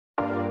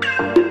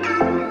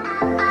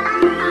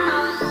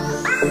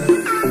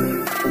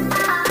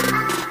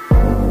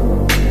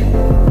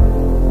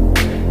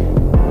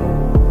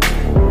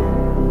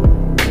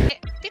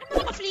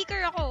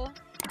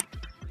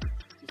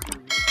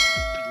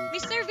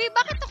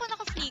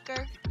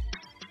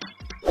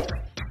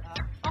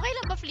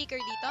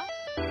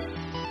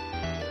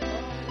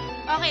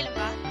Okay lang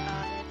ba?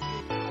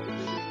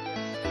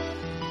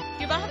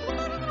 Diba?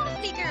 Parang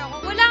naka-flicker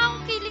ako. Wala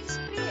akong killing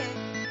spree eh.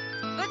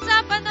 What's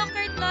up, ano?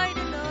 Kurt Lloyd,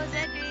 hello,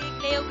 Zedric,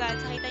 Leo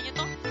Gans. Nakita nyo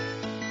to?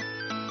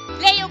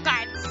 Leo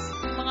Gans!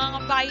 Mga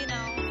kabayo na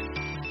ako.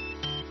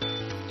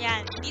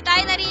 Yan. Hindi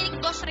tayo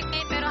narinig boss Rick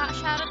ngayon, pero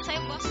shoutout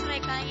sa'yo boss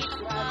Rick. Nakikita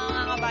ko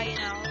mga kabayo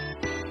na ako.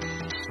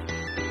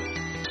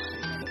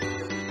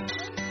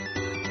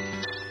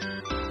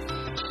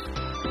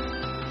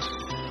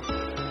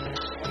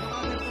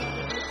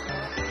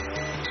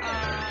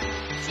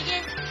 Sige.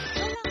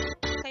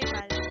 Kayo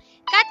mal.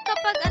 Cut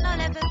kapag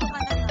level 2 ka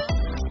na, no?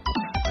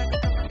 Pwede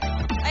ka mag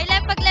ay,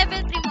 pag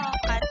level 3 mo,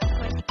 cut.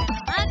 Pwede ka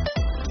naman.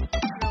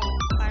 Bro,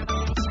 para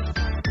mabilis yung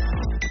farm.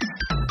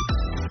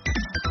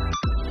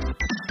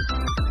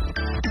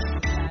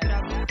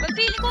 Grabe. Pag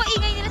feeling ko,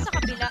 ingay nila sa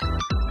kabila.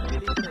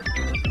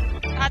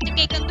 Ate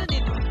cake ang dun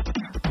eh, no?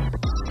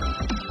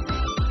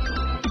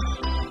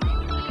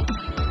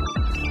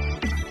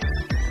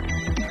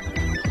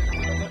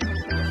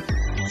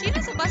 Sino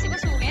sa ba? Si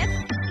Sungit?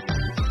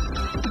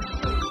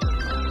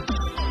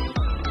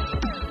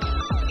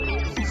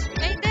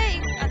 Ay, hindi.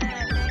 Ano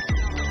natin?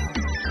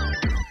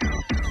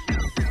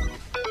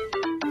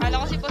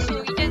 Kala ko si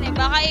Sungit yan eh.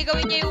 Baka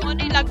gawin niya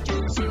yung lag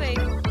jutsu eh.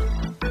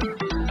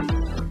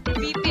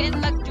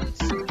 VPN lag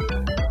jutsu.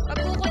 Pag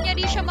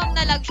kukunyari siya ma'am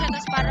na lag siya,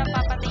 tapos parang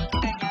papatayin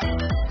ka niya.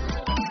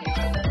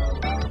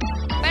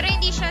 Pero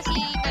hindi siya si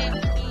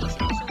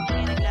Sungit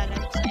yung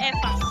naglalaro. So,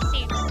 fast.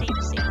 Save.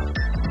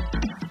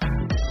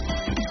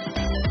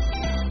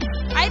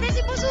 Ay, na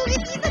si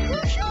Sungit yung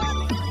nag-gusion!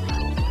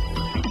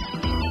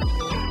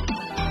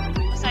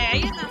 Masaya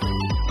yun ah.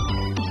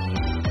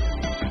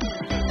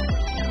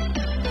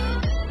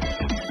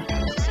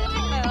 Si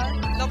Sungit ba yun?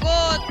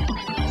 Lagot!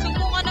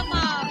 Sumbong ka na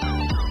ma'am.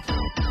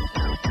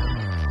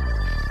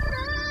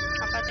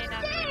 Kapatay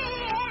namin yun.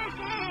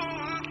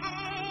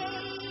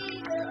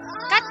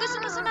 Kat, gusto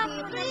mo sumama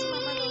mo na si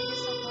Mama Lodia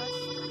sa bot?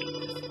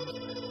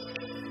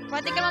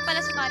 Pwede ka man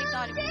pala sumarip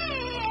na kalimutan.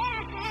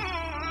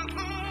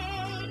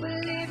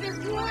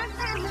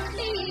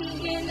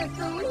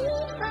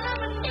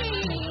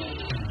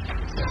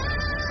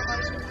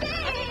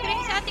 Ay,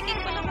 drink sa ating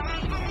cake pala kami.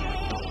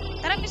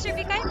 Tara, Mr.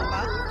 B, kaya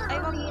ba? Ay,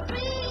 wag mo.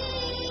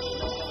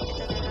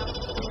 Ito na lang.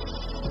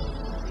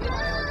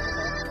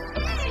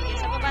 Sige,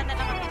 sa baba na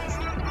lang kami.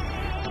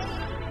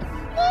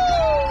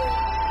 Woo!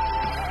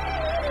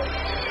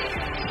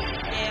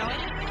 Okay na.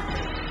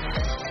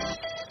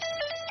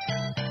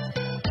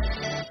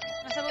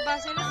 Nasa baba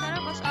sila. Tara,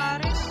 Boss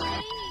Aris.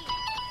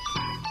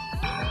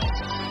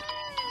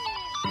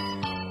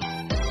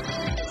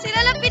 Sila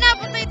lang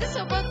pinapunta ito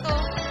sa bato.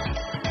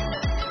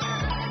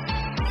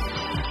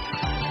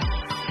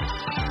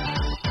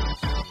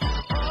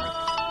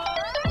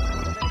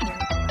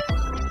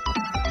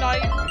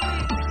 Layo mo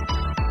eh.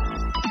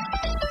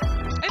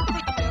 Ay,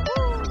 pakita mo yun.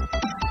 Woo!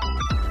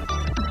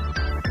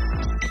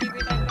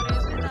 Hindi tayo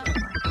pares na.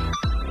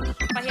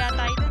 Pahiya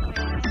tayo dun.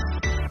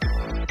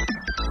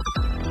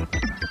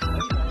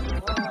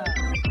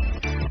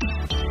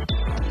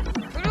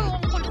 Pero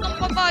ang kulit ng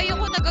babayo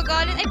ko,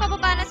 nagagalit. Ay,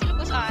 pababa na sila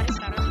Boss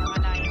Aris. Tara, mga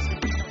layo sila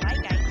dito. Hi,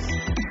 guys.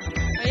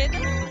 Ayan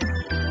na.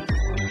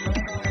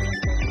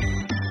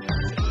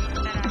 Sige,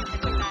 tara.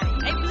 Sagot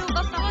tayo. Ay, blue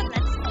buff ako.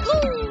 Let's go!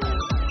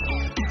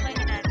 Okay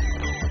na natin.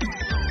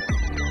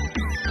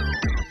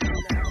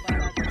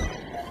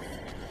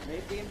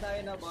 May game tayo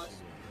na, boss.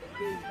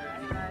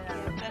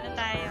 Ano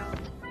tayo?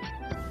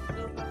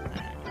 Blue buff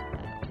tayo.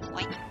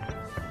 Uy!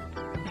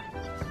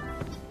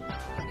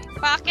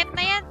 Paakit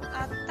na yan.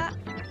 Ata.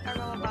 Or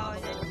bababa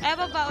ulit. Ay,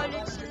 baba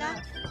ulit sila.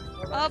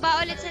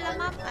 Bababa ulit sila,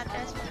 ma'am.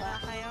 Atras, baba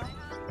kayo.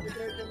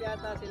 Turtle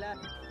yata sila.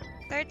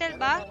 Turtle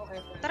ba?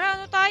 Tara,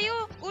 ano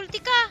tayo? Ulti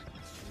ka!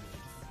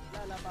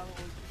 Wala pa akong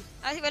ulti.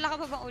 Ah, wala ka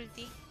pa bang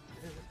ulti?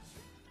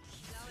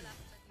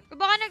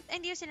 Baka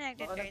hindi yung sila Baka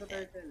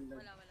nagte-turtle. nagka-turtle.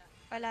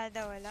 Wala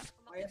daw, wala.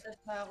 May assess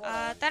na ako.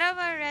 Tara,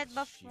 ma-red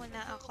buff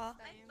muna ako.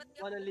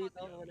 Wala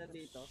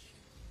dito.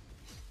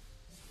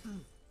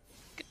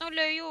 Cute ng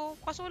Leo.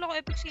 Kaso wala ko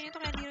epic skin ito,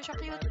 kaya hindi na siya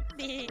cute.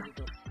 Di.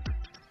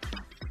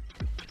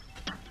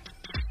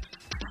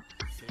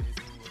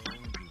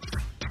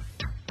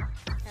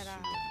 Tara.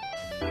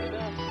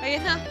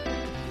 Ayun na.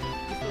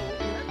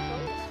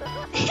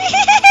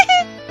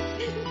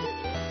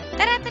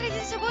 Tara,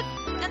 dito sa bot.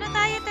 Ano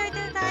tayo?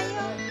 Turtle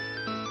tayo.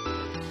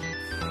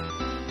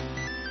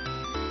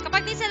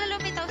 Kapag di sila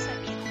lumitaw sa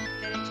mid,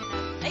 diretso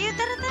natin. Ayun,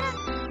 tara.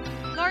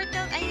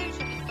 Lordel. Ayun,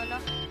 sa mid pala.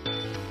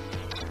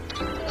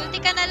 Ulti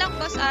ka na lang,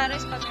 Boss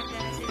Aris, pag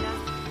nandiyan na sila.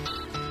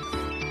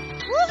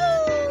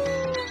 Woohoo!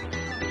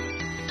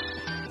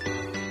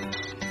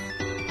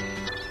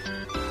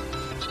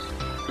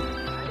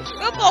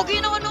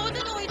 Pogi naman ako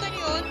dun. Nakita niyo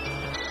yun?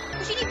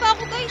 Kasi hindi pa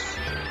ako, guys.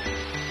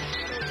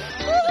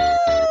 Woohoo!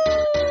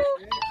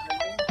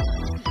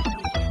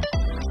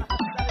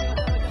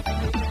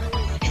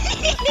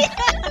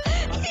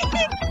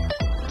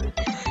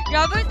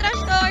 Grabe yung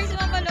trash talker si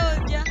Mama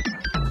Lodia.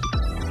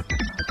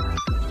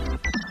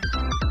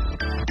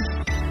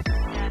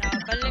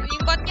 Yan,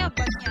 yung bot niya.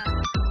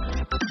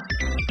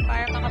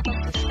 Para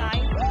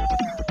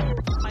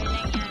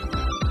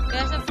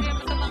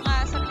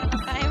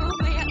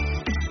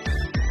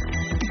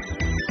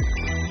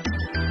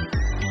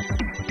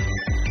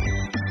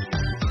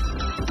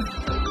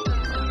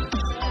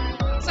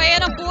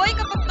ng buhay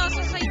kapag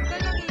nasa side ka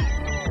lang eh.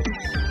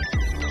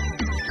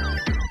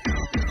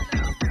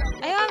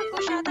 Ayun,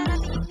 push yata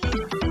natin yung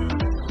mid.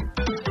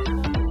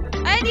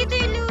 Ay, dito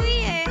yung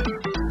Louie eh.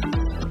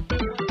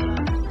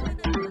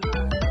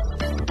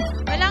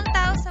 Walang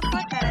tao sa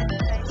bot. Tara,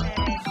 dito tayo sa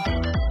red.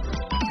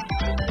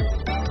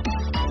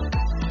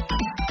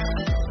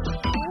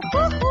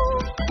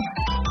 Woohoo!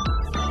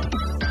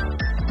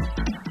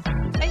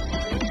 Ay,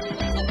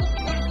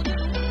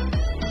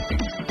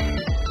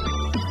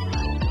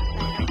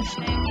 push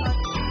na yung bot.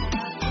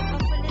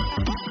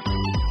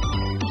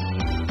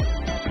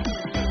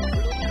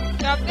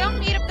 Grabe, ang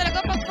hirap talaga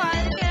pag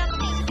paano. Kaya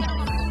mag-isip ka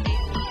naman kundi.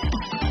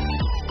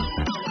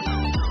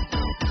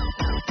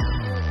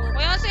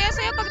 Kaya ang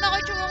saya-saya pag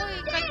naka-chew ako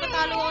eh. Kahit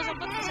matalo ako sa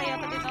bot, masaya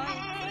pa din ako eh.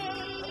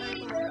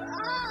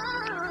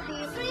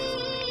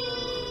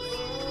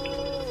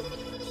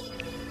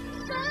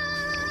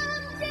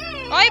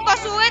 Oy,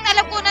 pasuit!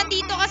 Alam ko,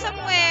 nandito ka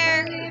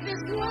somewhere.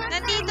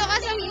 Nandito ka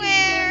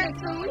somewhere.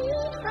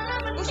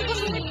 Gusto ko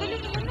sungit ba yun?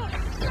 Ano?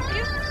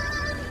 Ayun.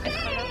 Ay,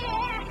 pala.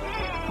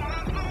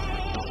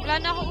 Wala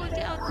na ako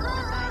ulti out.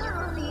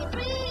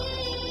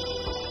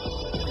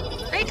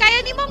 Ay,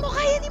 kaya ni Ma'am!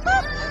 Kaya ni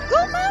Ma'am! Go,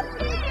 Ma'am!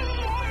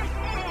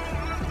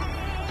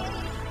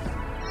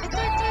 Ito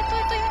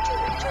yung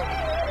tube.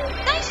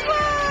 Nice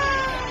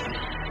one!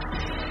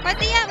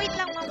 Pati yan, wait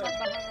lang, Ma'am.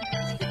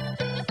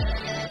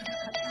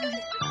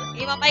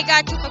 Eh, Ma'am, I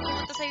got you pag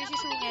pumunta sa'yo si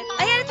Sungit.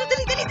 Ayan, ito,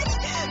 dali!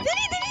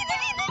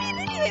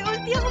 May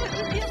ulti ako.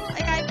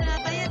 Ay, kaya mo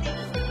nata yan eh.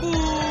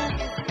 Boom!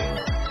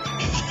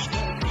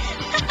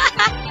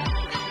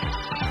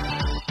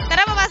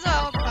 Tara,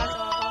 papasok ako.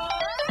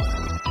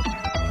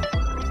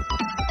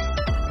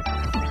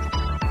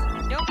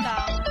 Joke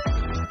lang.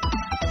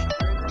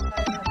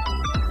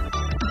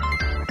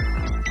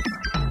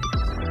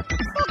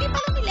 Pogi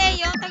pala ni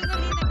Leo.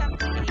 Talagang hindi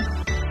nagkakasili.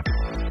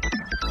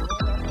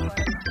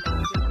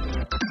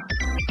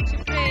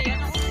 Siyempre, yan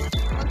ako.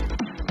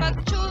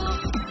 Pag-chew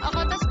ako,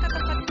 tas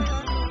katapat ko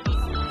yun.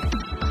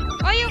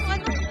 Oh, yung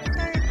ano,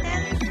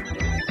 turtle.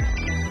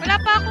 Wala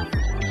pa akong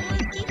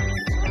ulti.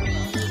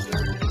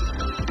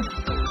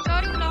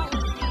 Sorry, wala akong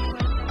ulti.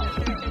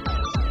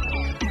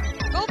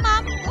 Go,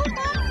 Ma'am!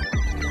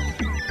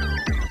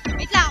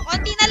 Wait lang,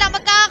 konti na lang.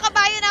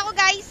 Magkakakabayo na ako,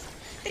 guys.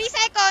 3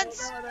 seconds.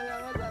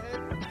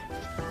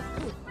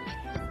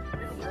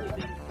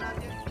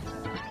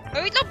 Ay,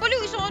 wait lang pala.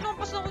 Isang ano ang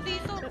pas ako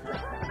dito.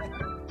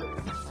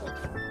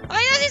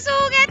 Okay na si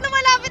Sungit.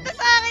 Lumalapit na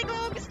sa akin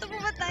kung gusto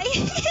pumatay.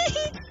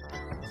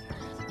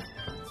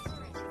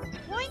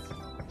 Boink.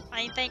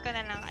 Pahintayin ko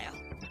na lang kayo.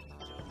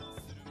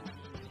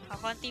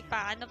 Konti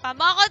pa. Ano pa?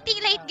 Mga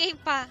konting late game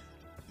pa.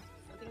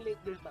 Konting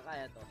late game pa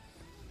kaya to.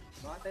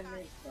 Mga 10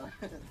 minutes pa.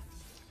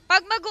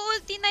 Pag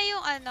mag-ulti na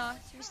yung ano,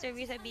 si Mr.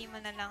 B, sabihin mo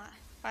na lang ah.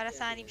 Para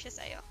sanib siya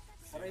sa'yo.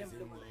 Para yung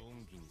blue mo.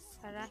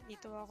 Tara,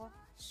 dito ako.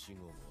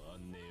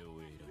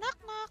 Knock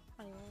knock.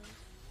 Ayun.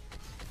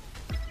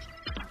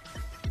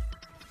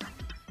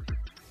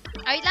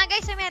 Ay, wait lang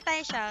guys, may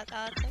tayo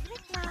shoutout.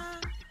 Saglit lang.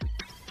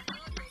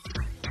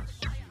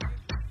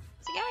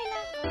 Sige, wait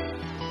lang.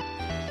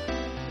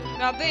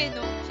 Grabe,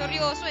 no?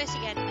 Seryoso eh.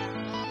 Sige, ano na.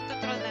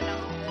 Tutroll na lang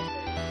ako.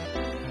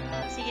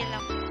 Sige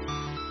lang.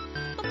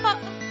 Ito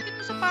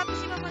sapatos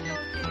si Mama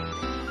Lorde.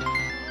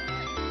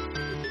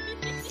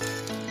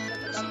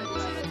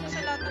 Susunod mo sa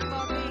lahat ng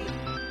bagay.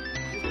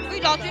 Uy,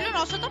 lahat sila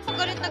nasa top.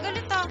 Galit na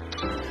galit ah.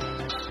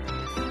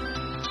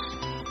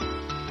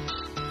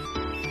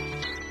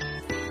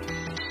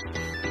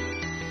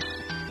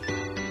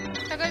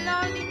 Tagal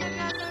na din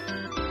naglalaro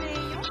ng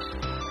Leo.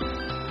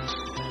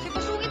 Si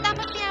Sungit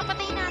dapat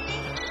pinapatay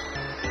natin.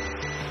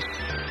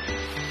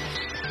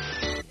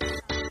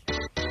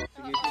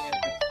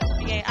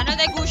 Sige, ano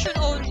na gusion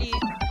only.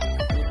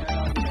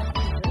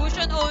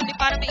 Gusion only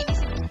para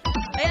mainisip.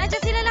 Ay,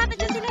 andyan sila lahat.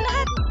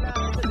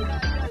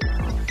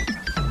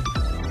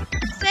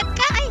 Set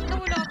ka! Ay,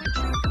 nawala ako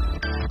dyan.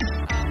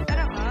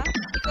 Tara ka.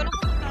 Ikaw lang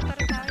kung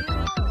tatara tayo.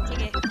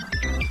 Sige.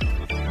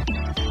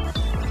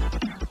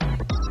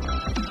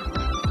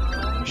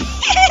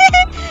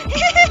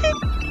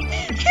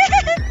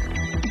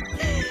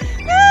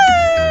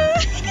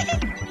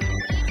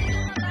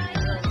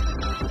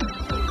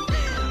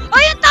 Oh,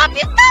 yung top!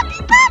 Yung top!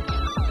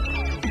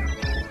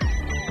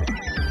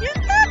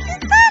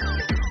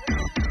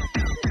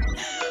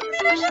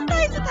 Pinasya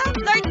tayo sa top.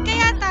 Lord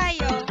kaya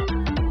tayo.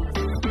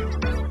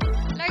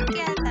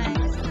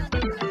 Kasi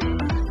nandun Lord.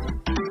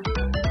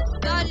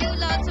 Daliw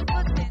lahat sa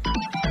bot eh.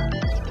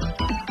 Kasi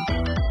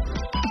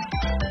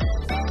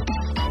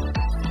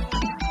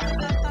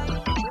salita tayo.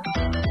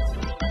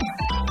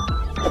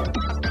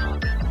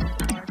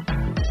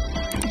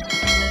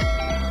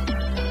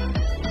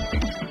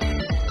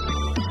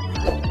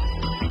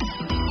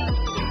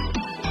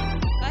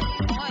 Ay,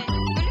 oo eh.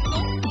 Galing no?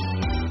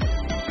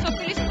 Sa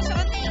pilis mo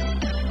saan eh.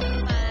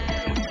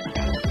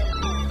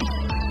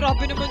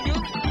 Grabe naman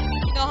yun.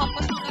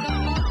 Hinahampas mo na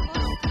lang lahat,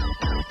 boss.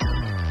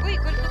 Uy,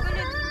 galit na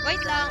galit.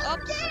 Wait lang,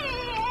 oops.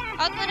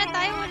 Out muna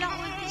tayo, walang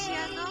ulti si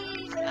ano.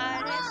 Si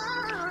Ares.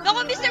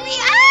 Naku, Mr. B!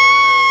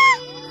 Ah!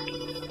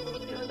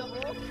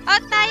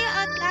 Out tayo,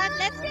 out lahat.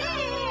 Let's go!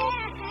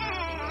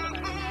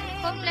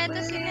 Kompleto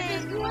sila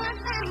eh.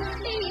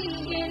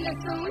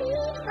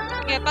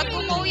 Okay, pag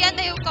umuuyan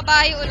na yung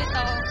kabayo ulit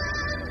ako.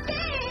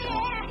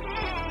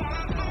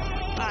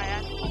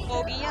 Ayan,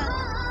 pogi yan.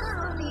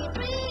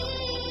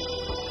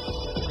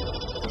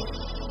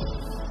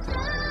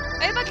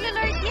 Ay,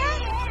 magla-lord yan!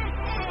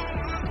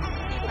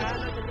 Diba?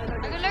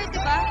 Mag-lord,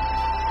 diba?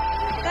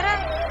 Tara,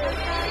 lord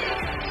tayo.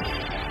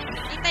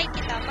 Hintay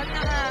kita pag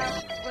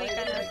naka-boy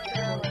ka na.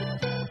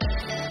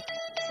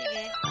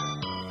 Sige.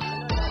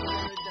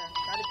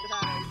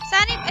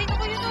 Sanib! Ay,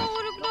 naku, yun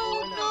nahulog.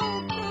 No.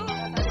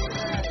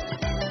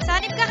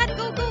 Sanib ka,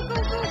 go!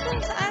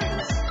 Sa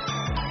Alos.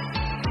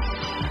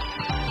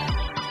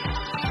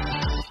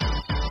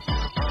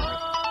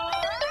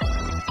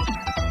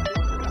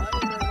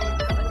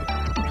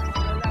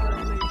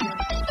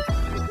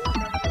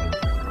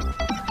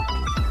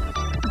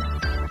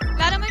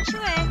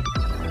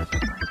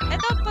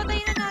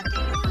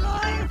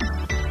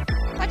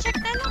 Check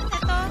na lang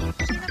ito.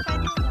 Sino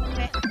pwede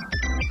umuli?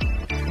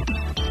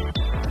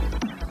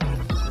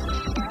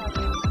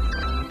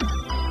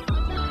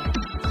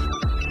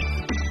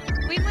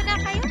 Uwi muna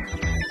kayo?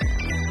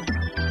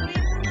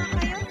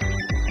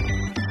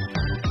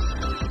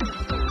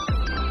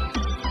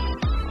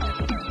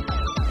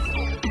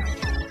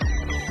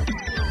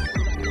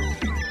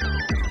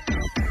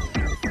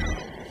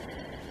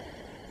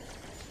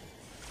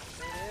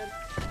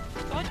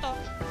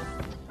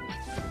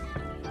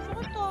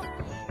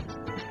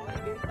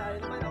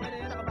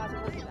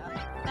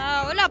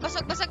 Wala,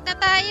 basag-basag na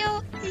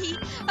tayo.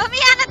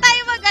 Mamaya na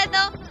tayo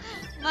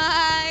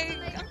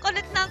ang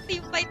kulit ng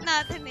teamfight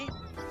natin eh.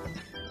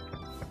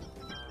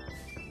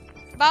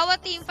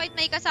 Bawat teamfight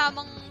may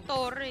kasamang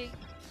tore.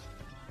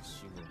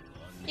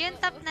 Yun,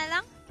 tap na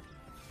lang.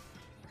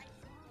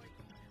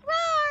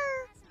 Roar!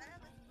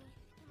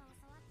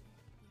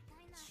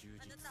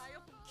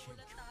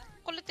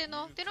 Kulit yun,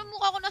 no?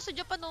 Tinumukha ko na sa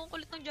Japan, no?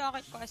 Kulit ng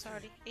jacket ko.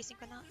 Sorry. Facing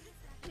ko na.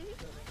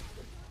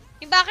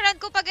 Yung background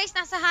ko pa guys,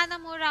 nasa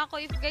Hanamura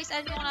ako. If guys,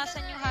 alam nyo kung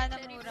nasan yung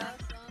Hanamura.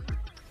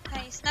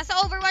 Guys, nasa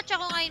Overwatch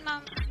ako ngayon, ma'am.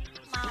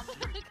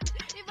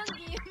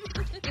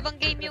 Ibang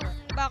game yung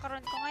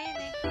background ko ngayon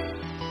eh.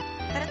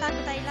 Tara, tago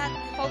tayo lahat.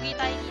 Pogi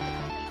tayo dito.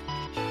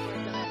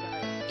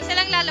 Isa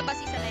lang lalabas,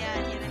 isa lang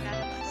yan. Yan ang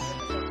lalabas.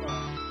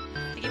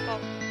 Sige po.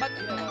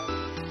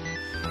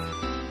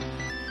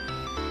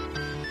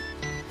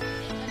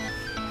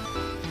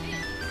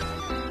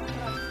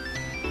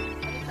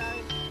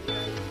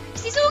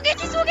 Si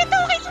Sungit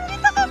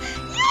ako!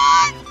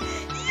 Yan!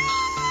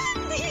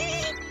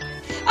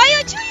 Ay,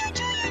 Chu!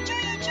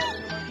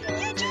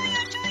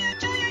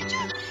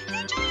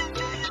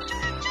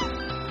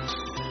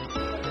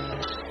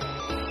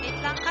 Wait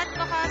lang, cut.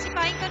 Baka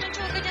sipahin ka ng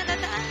chuga dyan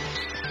dadaan.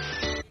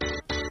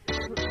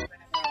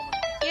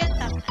 Yan,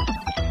 tap.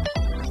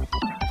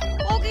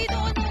 Okay,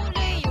 doon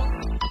Leo.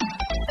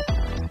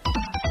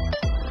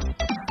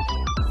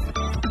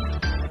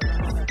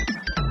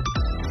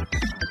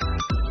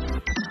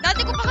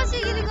 Dati ko lang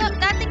siya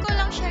ginamit. Ay, di ko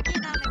na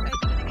ginamit.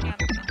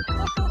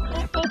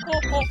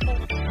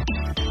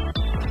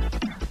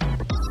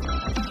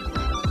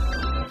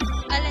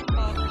 Alin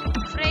po?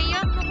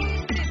 Freya?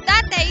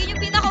 Dati, yun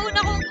yung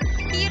pinakauna kong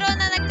hero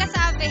na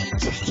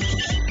nagka-savage.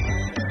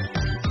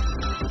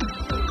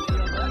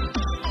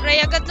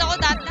 Freya gods ako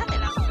dati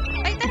lang.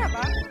 Ay, tara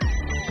ba?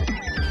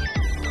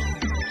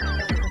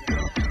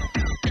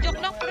 Joke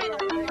lang, pre.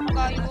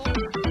 Gayo.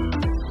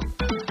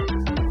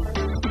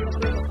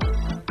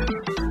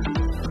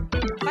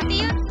 Pati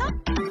yun, no?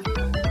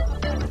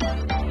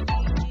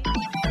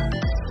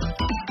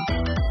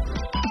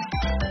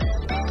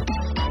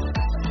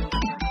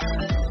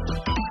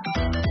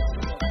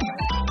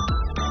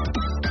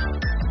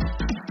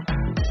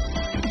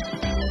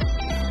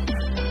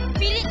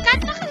 Feeling, Kat,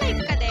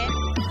 naka-live ka din?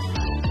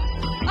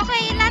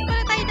 Okay, lahat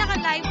pala tayo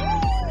naka-live.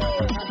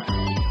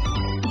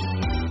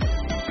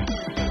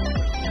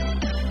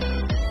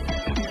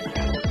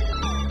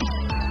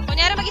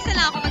 Kunyari, mag-isa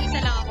lang ako.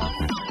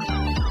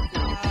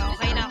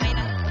 Okay na.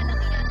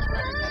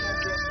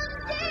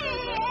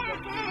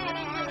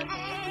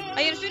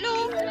 Ayun sila.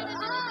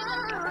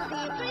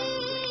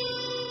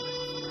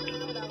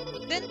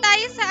 Doon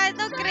tayo sa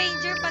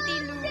Granger pati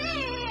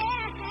Louie.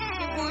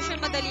 Yung gusion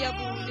madali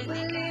abulin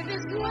eh.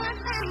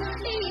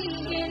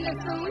 Sige.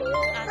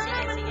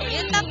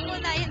 Yung tap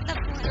muna.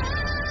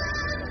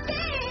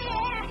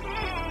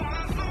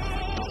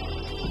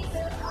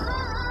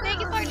 Thank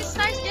you for the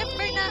stars, Jeff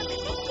Bernal.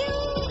 Thank you.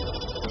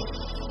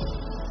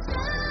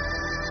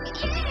 Good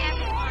evening,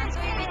 everyone. So,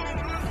 wait na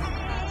naman.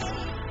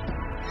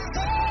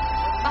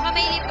 Baka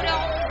may libre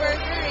akong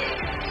burger eh.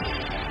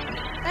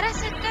 Tara,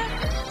 set ka.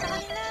 Sa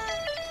kanila.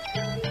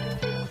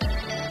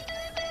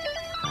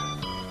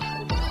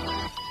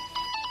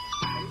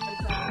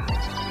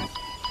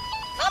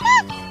 Mama!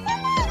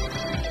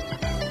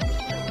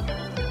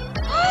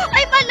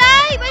 Ay,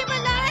 malive!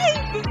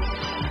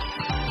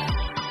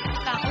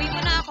 Uwi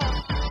mo na ako.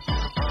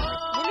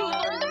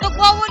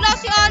 Nagwawala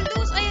si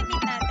Aldous. Ay,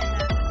 amin natin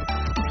na.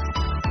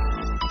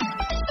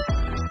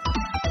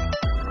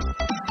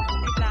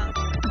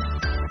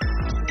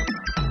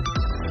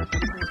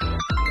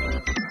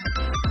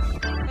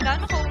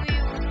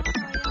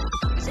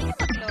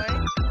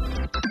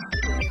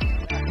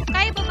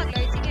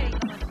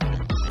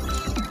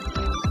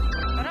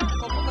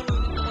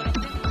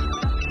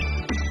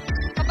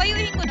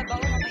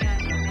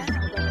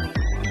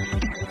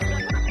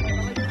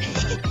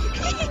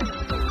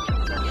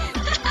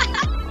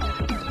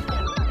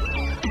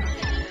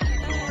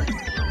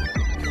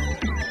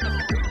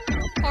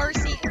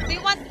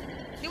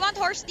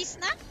 horse this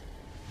na?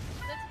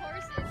 Let's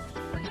horse it.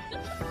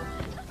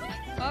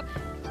 Up.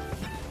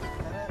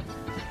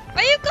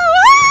 Bayo ka,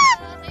 wag!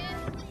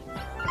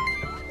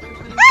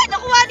 Ay,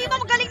 nakuha ni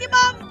Ma'am. Galing ni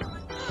Ma'am.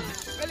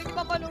 Galing ni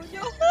Ma'am Alodia.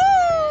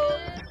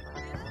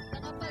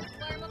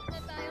 Nakapag-warm up na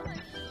tayo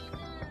kanina.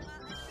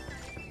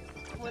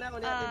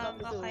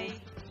 Okay.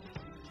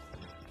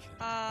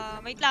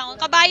 Wait lang.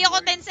 Ang kabayo ko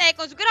 10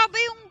 seconds. Grabe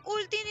yung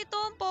ulti nito.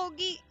 Ang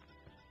pogi.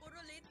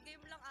 Puro late game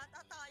lang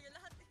ata tayo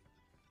lahat eh.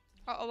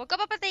 Oo, wag ka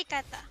papatay,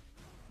 Kata.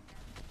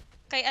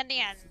 Kay ano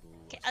yan?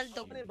 Kay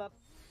Aldo.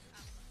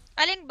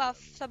 Aling buff?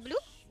 Sa blue?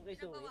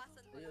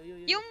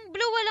 Yung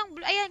blue, walang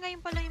blue. Ayan, ngayon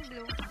pala yung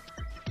blue.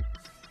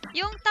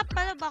 Yung top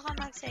pala, baka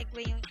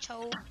mag-segue yung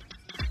chow.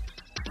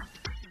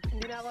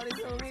 Hindi na ako rin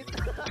sungit.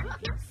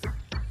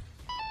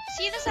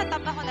 Sino sa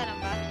top ako na lang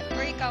ba?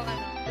 Or ikaw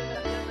ano?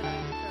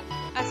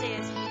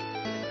 Sige, sige.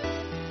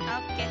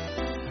 Okay.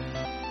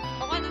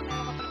 Okay na,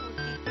 meron ka pala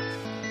ulti.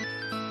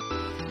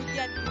 Good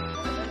yan.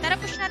 Tara,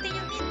 push natin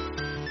yung mid.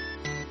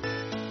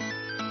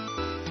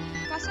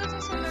 Kaso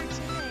sa Lord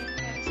sila eh.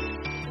 Pero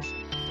sila push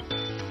natin.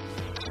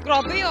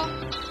 Grabe yun.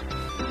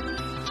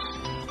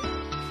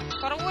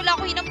 Parang wala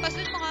ko hinampas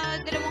dun.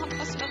 Mga 2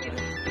 hampas lang yun.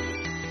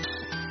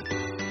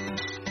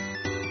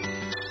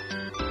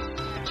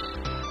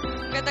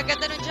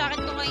 Ganda-ganda ng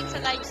jacket ko ngayon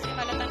sa livestream.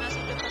 Halata nasa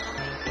doon na ngayon.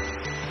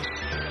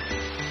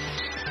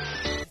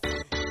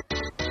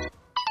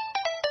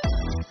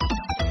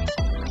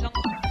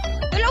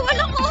 Dalawa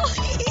lang ko!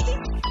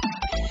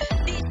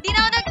 Di na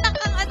ako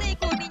nagtangkang ano eh.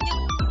 Kunin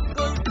yung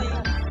gold eh.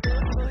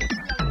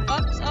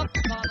 Ops, ops.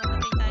 Baka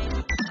mamatay tayo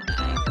dito.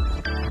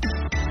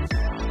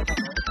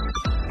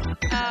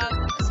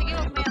 Sige,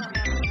 wag meron.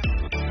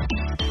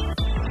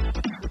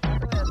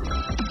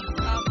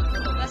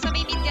 Nasa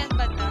may mid yan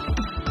banda.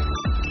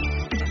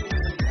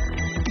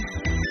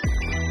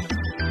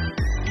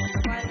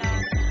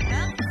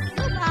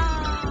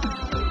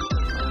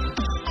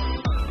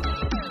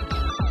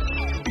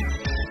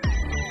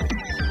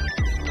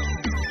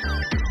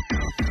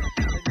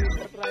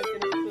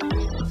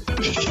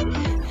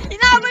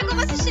 Inaabol ko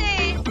kasi siya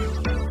eh.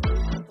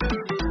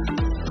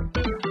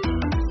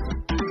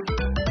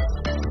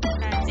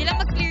 Sila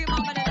mag-clear yung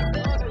mga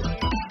malalagdag.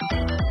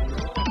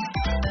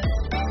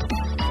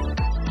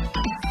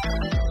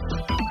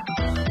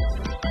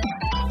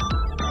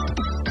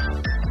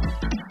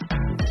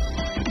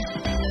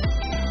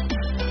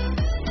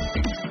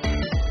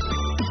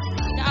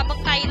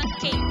 Naabang tayo ng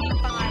cake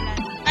yung pangalan.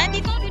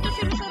 Dito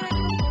sila sa red.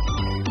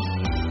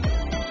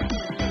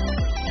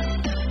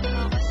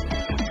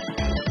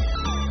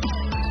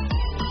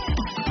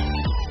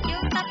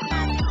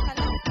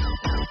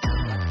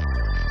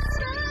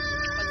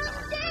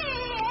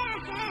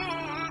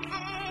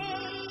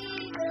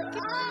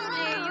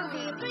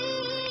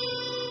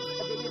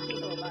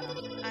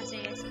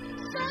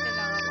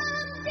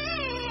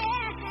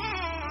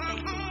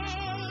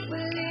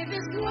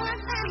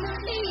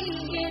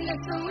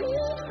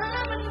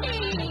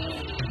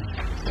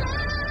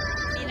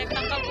 Hindi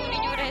nagtangkang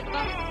kunin yung red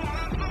ba?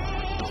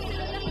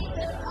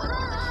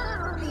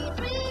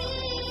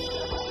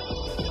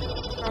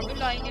 Grabe,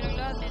 laing nilang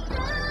lahat eh.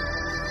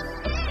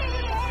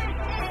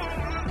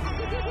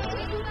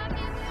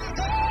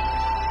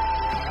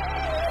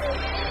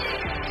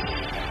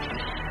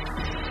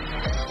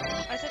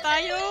 Asa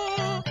tayo?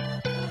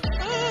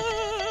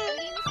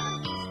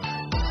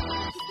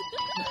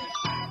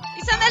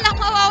 Isa na lang,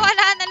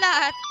 mawawala na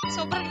lahat.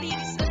 Sobrang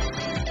linis na ng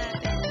base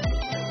natin.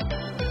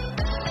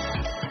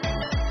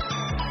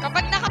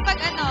 Kapag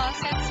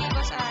set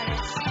Sibo sa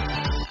Ares.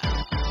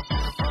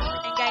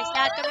 And guys,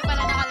 lahat kami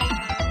pala nakalive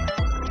na.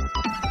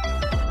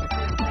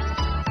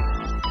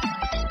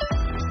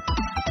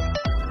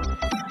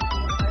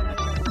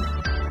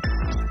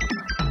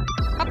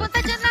 Papunta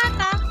dyan lahat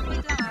ha.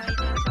 Wait lang.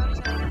 Sorry.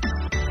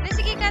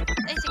 Sige, Kat.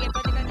 Sige,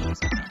 pwede ka dito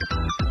sa akin.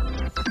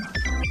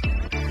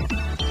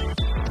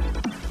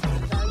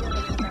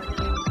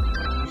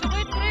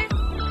 Sakit, pre.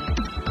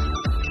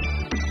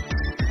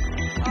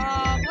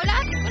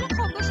 Walang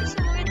combo sa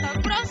Sungit ha.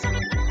 Pero ang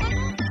sakit na ng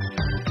ano.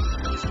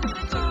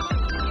 Isunan sa akin.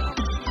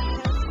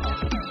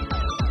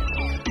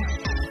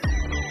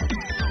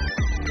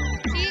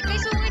 Sige, kay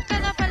Sungit ka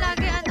na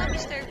palagi.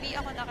 Mr. B.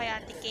 Ako na kay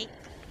Bqincake.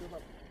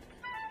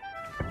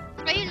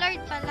 Ay,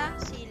 Lord pala.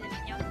 Sila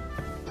niyo.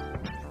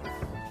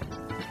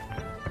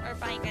 Or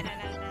pakinggan na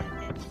lang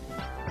natin.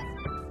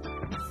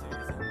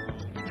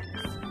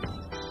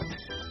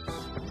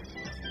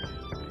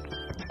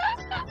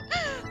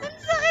 Ang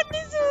sakit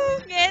ni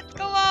Sungit.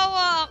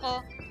 Kawawa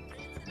ako.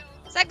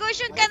 Sa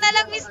gusion ka na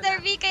lang,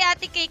 Mr. V. Kay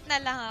Bqincake na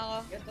lang ako.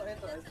 Ito.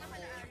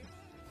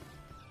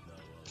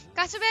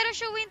 Kaso meron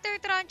siya winter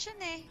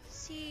truncheon eh.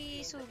 Si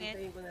Sungit.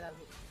 Hintayin ko na lang.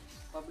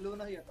 Pablo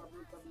na yan.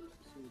 Pablo.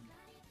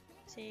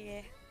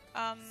 Sige.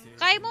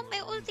 Kaya mo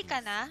may ulti ka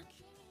na?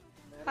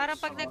 Para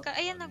pag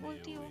ayan,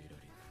 nag-ulti oh.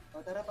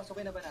 O tara,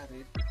 pasukin na ba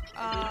natin?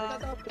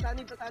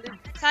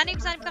 Sanib,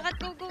 kakat.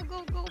 Go.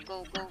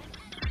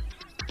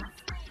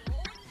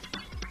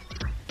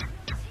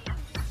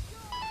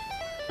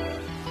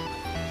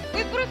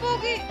 Uy, pre,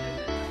 pogi!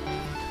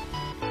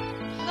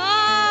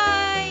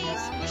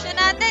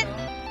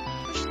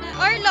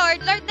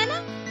 Lord na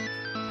lang.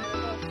 Ano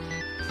to?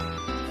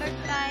 Lord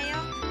tayo.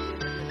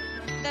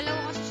 Dalawa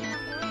kasi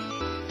silang buhay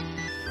eh.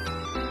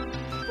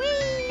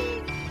 Whee!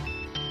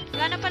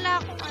 Wala na pala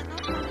akong ano.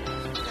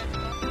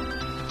 Ganito.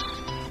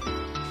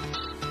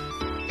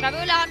 Grabe,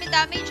 wala kami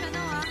damage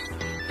ano ha.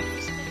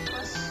 Instant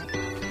boss.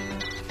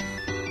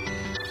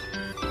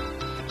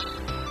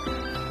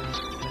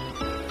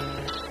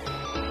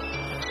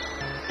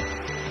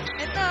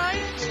 Ito,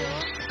 yun show.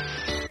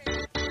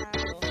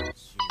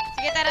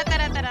 Sige, tara.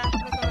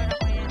 Magkaroon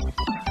ako yan.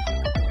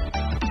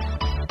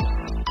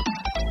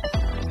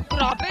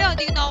 Grabe ah,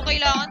 hindi na ako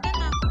kailangan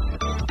dun ah.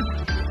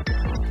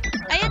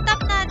 Ayan,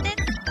 tap natin.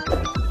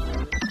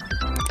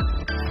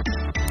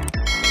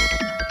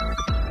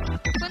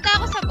 Punta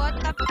ako sa bot,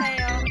 tap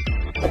kayo.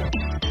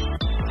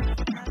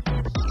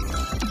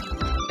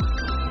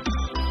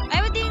 Ay,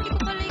 hindi ko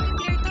pala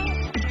i-clear to.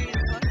 Clear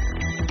yung bot.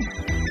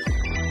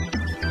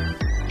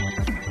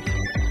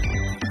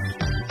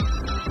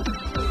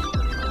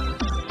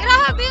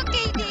 Grabe yung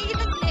KD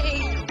nag-play.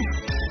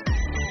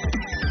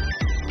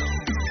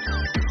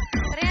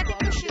 Try natin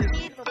push yung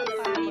mid.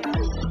 Papaya.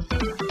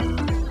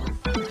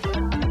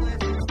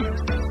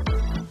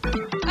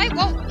 Ay,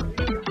 wow!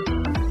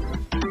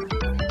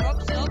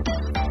 Nope.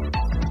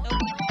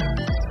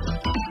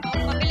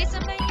 Oh, mabilis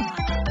naman yung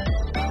ano.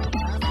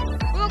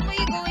 Huwag mo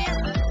i-go yan.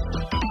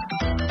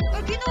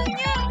 Oh, ginaw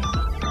niya.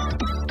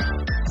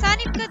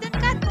 Sanib ka dun,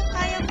 Kat, kung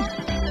kaya mo.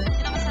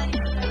 Hindi nakasanib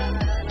ko na lang.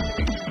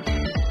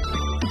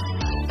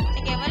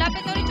 Sige,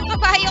 malapit ulit yung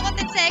kabayo ko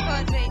 10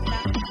 seconds. Wait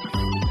lang.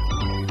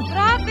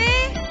 Grabe!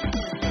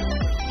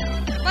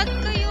 Ba't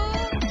kayo?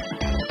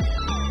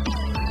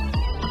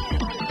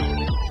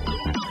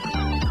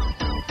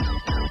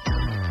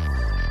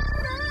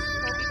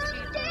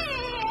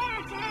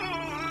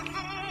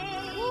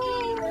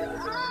 Pogi ko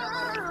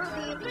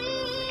dito.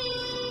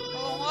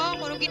 Oo nga,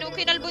 kung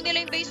kinalbo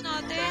nila yung base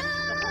natin.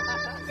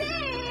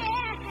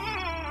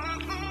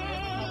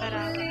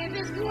 Tara.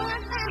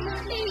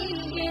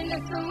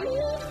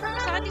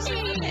 Saka di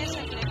Sungit na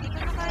SL. Hindi ko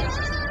na kaya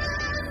sa Sungit.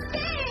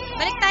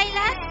 Balik tayo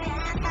lahat.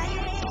 Mahina tayo.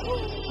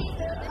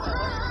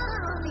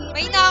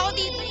 Mahina ako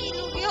dito eh.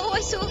 Lugi ako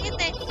kay Sungit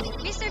eh.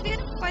 Mr. Beer,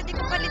 pwede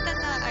ko palitan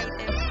na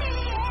item.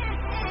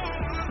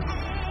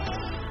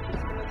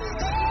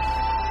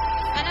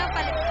 Ano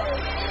palit ko?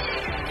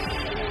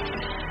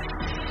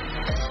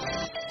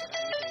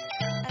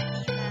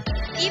 Athena.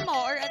 Emo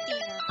or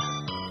Athena?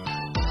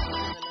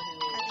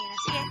 Athena.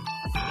 Sige.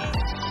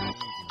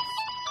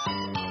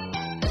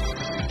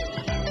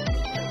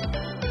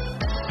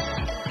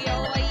 Lugi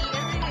ako kay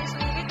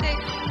Sungit eh.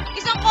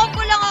 Isang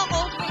combo lang ako.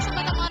 May isa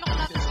pa naman ako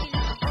natin skill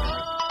na.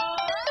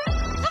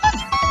 Lakas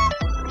mo!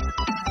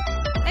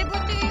 Ay,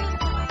 buti yun.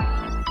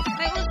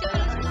 May ulti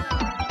pala sa mga.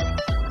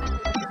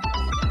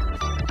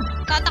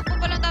 Tatakbo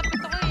pa lang dapat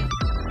ako eh.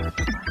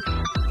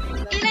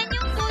 Ilan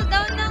yung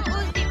cooldown ng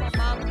ulti mo,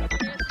 ma'am?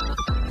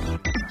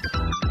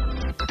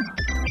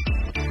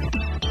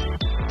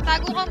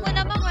 Tago ka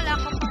muna, ma'am. Wala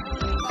ka pang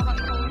ulti. Baka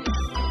ikaw ulit.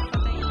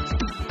 Patayin yung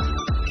Sungit.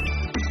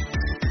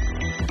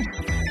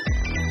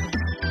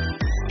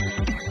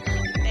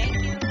 Thank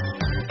you.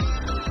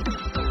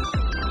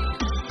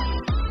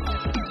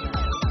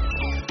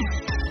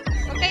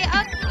 Huwag kayo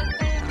out.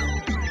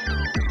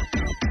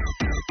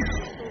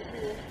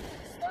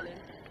 Alin?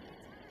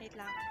 Wait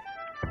lang.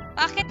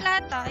 Bakit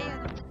lahat ah? Ayun.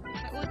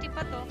 May ulti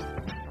pa to.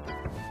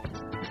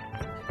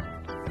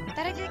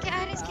 Tara dito kay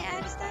Aris tayo.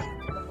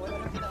 Wala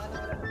nang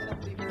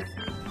trigger.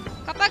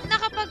 Kapag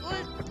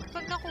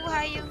nakuha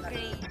yung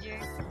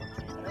Ranger.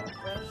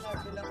 Meron na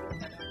sila kung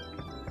ano.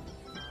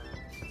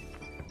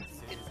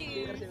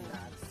 Trigger sila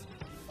lahat.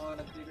 Oo,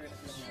 nag-trigger na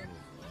sila.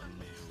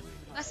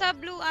 Nasa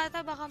blue ata,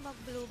 baka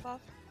mag-blue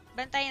buff.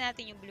 Bantayan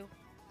natin yung blue.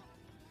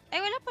 Ay,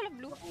 wala pala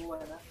blue.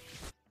 Makuha na.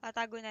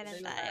 Tatago na lang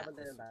tayo.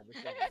 Patay ng tabos.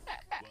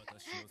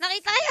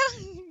 Nakita yung...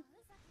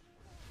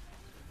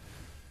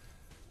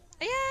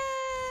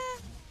 Ayan!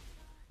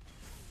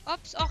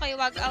 Oops, okay,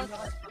 wag out.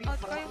 Out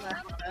ko yung...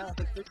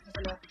 Nag-twist na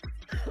pala.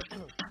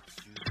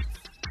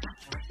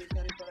 Nag-twist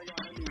na rin pala yung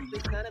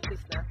ano.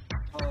 Nag-twist na?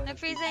 Oo.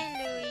 Nag-freeze na yung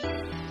Louie.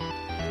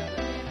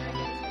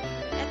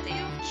 Ito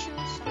yung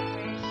shoes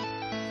somewhere.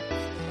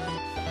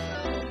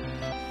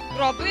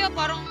 Grabe ah,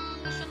 parang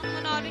gusto nang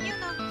manalo niya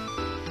na.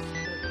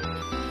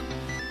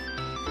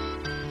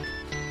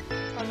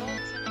 Kala ko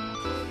gusto nang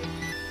manalo eh.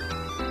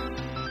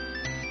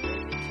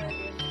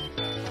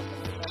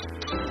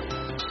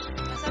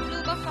 Nasa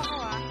blue buff ako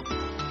ah.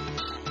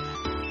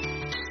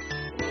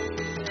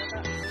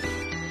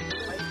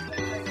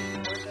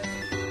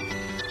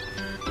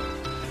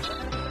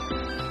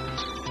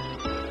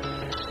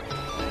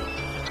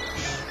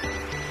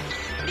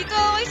 Dito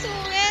ako kay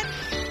Sungit.